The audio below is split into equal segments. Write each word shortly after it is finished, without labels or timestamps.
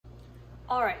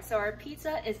All right, so our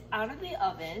pizza is out of the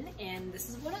oven and this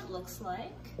is what it looks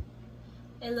like.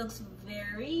 It looks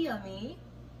very yummy.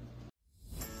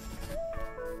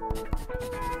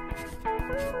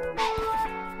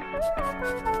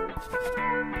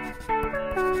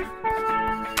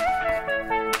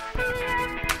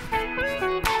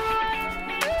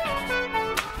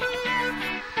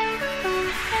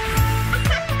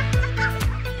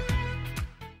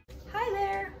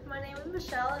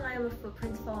 And I am a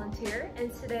Footprints volunteer,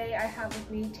 and today I have with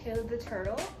me Taylor the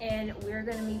Turtle, and we're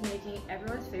going to be making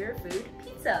everyone's favorite food,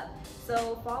 pizza.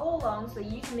 So follow along so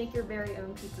you can make your very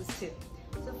own pizzas too.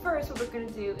 So first what we're going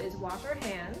to do is wash our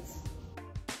hands.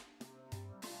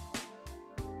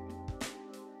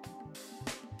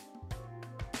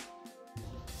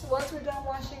 So once we're done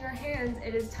washing our hands,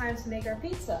 it is time to make our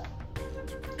pizza.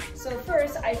 So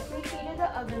first, I preheated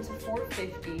the oven to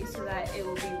 450 so that it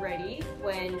will be ready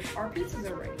when our pizzas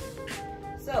are ready.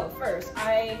 So first,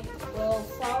 I will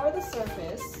flour the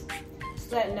surface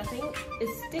so that nothing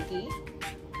is sticky.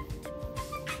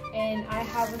 And I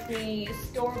have with me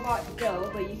store-bought dough,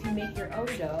 but you can make your own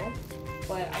dough.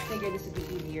 But I figured this would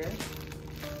be easier.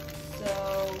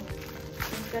 So I'm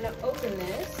just gonna open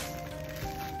this.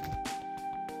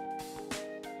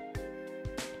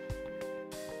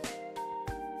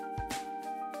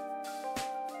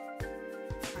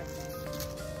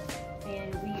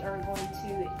 And we are going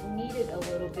to knead it a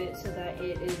little bit so that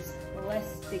it is less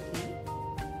sticky.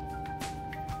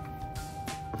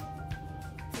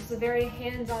 It's a very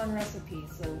hands-on recipe,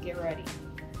 so get ready.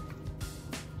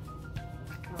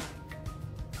 Alright.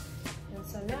 And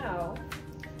so now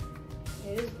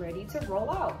it is ready to roll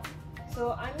out.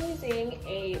 So I'm using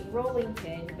a rolling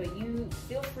pin, but you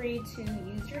feel free to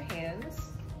use your hands.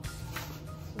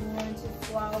 So we're going to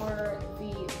flour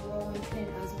the rolling pin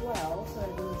as well so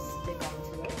it doesn't stick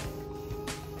onto it.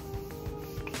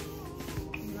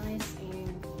 Nice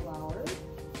and floured.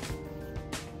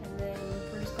 And then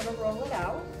we're just going to roll it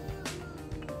out.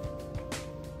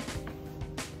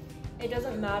 It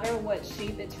doesn't matter what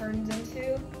shape it turns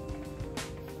into,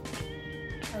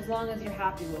 as long as you're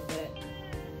happy with it.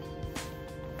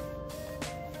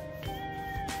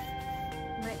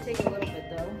 It might take a little bit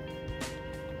though.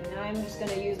 And I'm just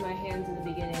going to use my hands in the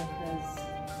beginning because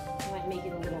it might make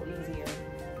it a little easier.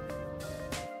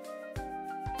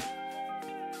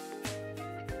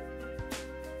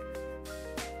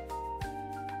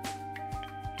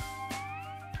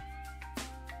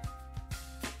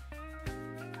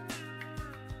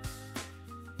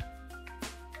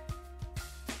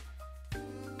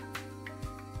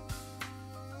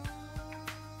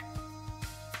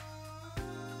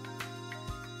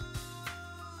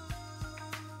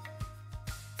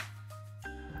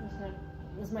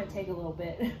 This might take a little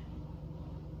bit.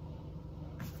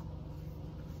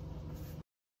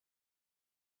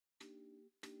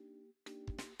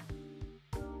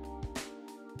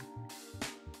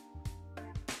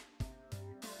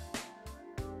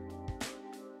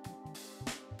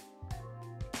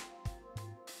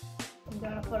 You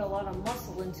gotta put a lot of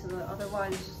muscle into it,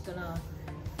 otherwise it's just gonna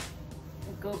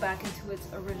go back into its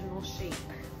original shape.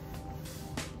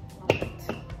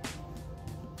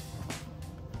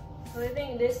 So I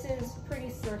think this is pretty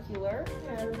circular,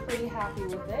 and I'm pretty happy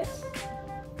with it.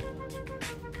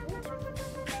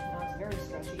 Now it's very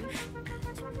stretchy.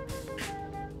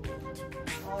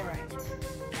 All right.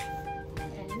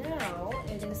 And now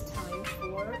it is time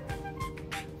to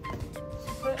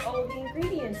put all the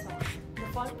ingredients on, the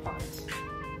fun part.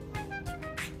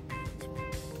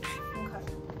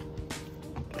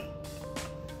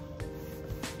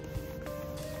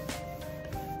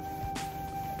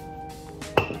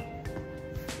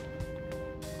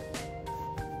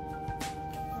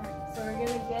 So we're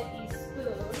gonna get a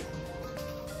spoon.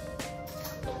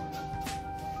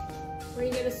 We're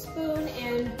gonna get a spoon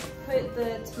and put the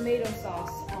tomato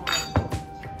sauce on.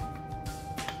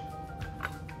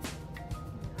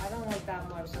 I don't like that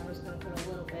much, so I'm just gonna put a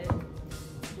little bit.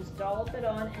 Just dollop it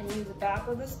on and use the back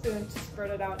of the spoon to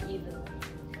spread it out evenly.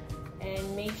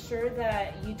 And make sure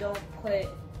that you don't put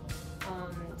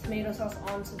tomato sauce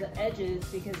onto the edges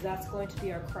because that's going to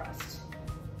be our crust.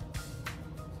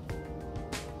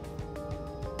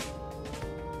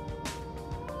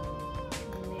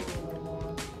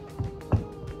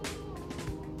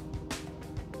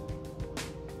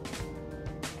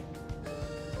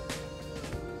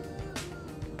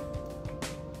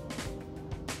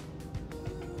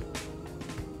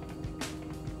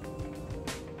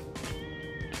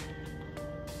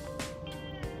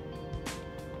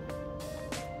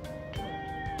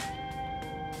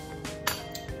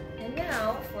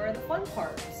 Now for the fun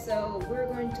part. So we're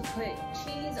going to put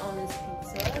cheese on this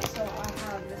pizza. So I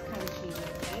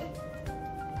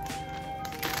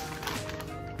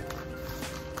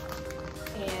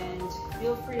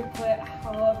feel free to put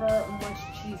however much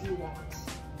cheese you want.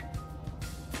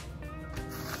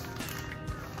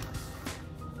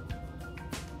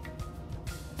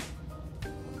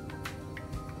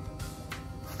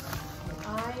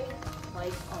 I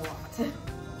like a lot.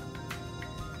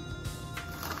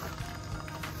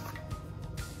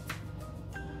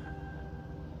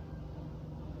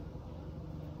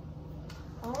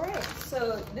 Alright,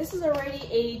 so this is already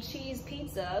a cheese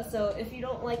pizza, so if you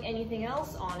don't like anything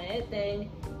else on it, then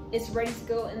it's ready to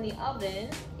go in the oven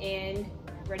and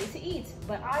ready to eat.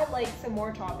 But I like some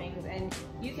more toppings, and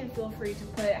you can feel free to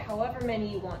put however many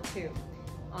you want to.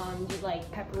 You like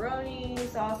pepperoni,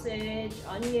 sausage,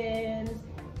 onions,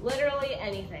 literally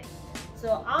anything.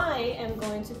 So I am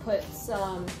going to put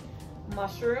some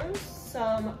mushrooms,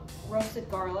 some roasted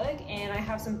garlic, and I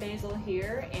have some basil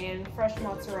here and fresh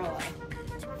mozzarella.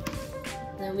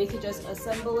 Then we could just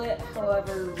assemble it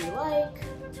however we like.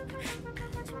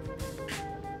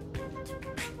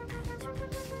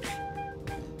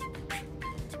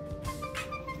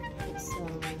 Put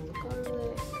some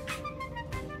garlic.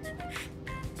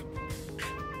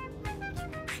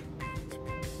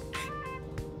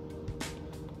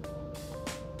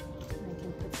 I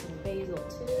can put some basil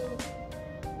too.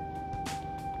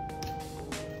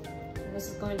 And this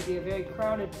is going to be a very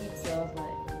crowded pizza,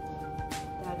 but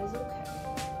that is okay.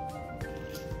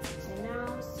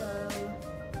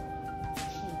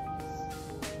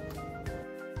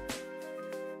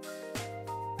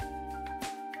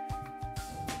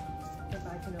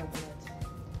 Open it.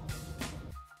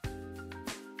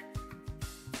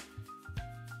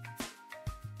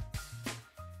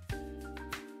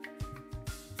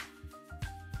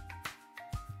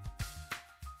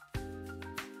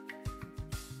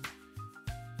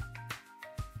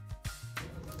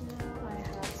 Now I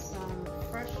have some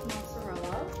fresh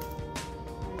mozzarella.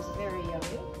 It's very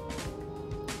yummy.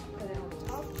 Put it on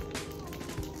top.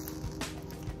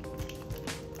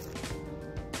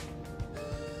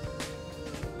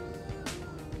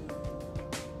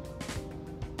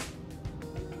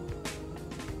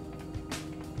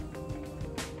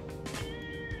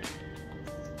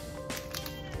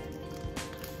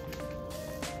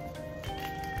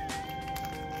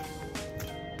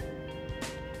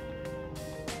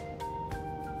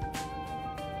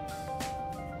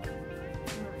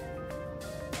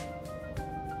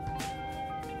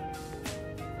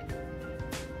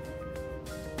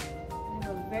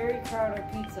 Very crowded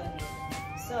pizza here.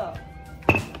 So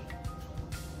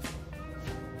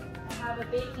I have a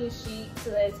baking sheet so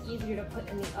that it's easier to put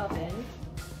in the oven.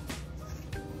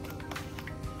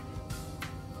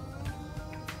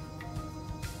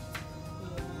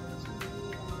 And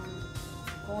we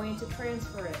are going to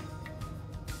transfer it.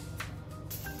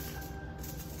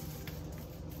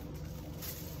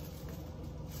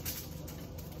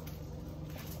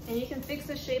 And you can fix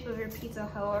the shape of your pizza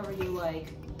however you like,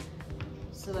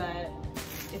 so that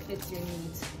it fits your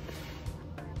needs.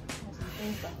 There's some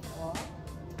things that fall off.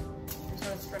 I just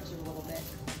want to stretch it a little bit.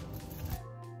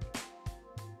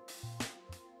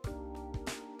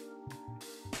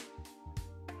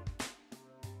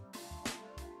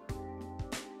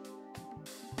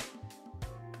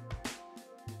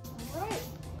 Alright,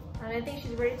 and I think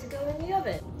she's ready to go in the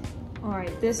oven.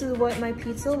 Alright, this is what my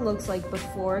pizza looks like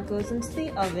before it goes into the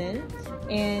oven.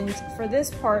 And for this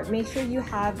part, make sure you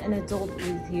have an adult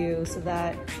with you so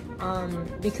that,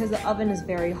 because the oven is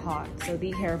very hot, so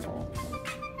be careful.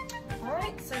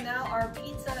 Alright, so now our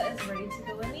pizza is ready to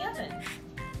go in the oven.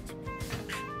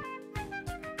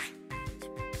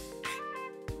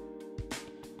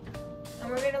 And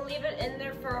we're going to leave it in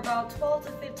there for about 12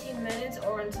 to 15 minutes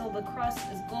or until the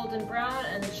crust is golden brown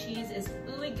and the cheese is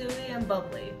ooey gooey and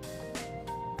bubbly.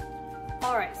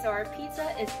 Alright, so our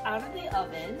pizza is out of the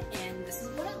oven and this is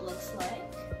what it looks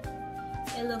like.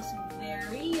 It looks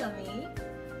very yummy.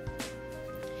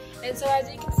 And so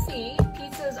as you can see,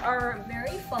 pizzas are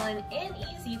very fun and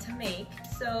easy to make.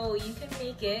 So you can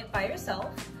make it by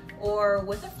yourself or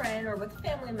with a friend or with a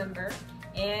family member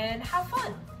and have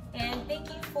fun. And thank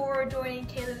you for joining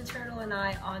Taylor the Turtle and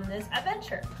I on this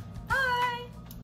adventure.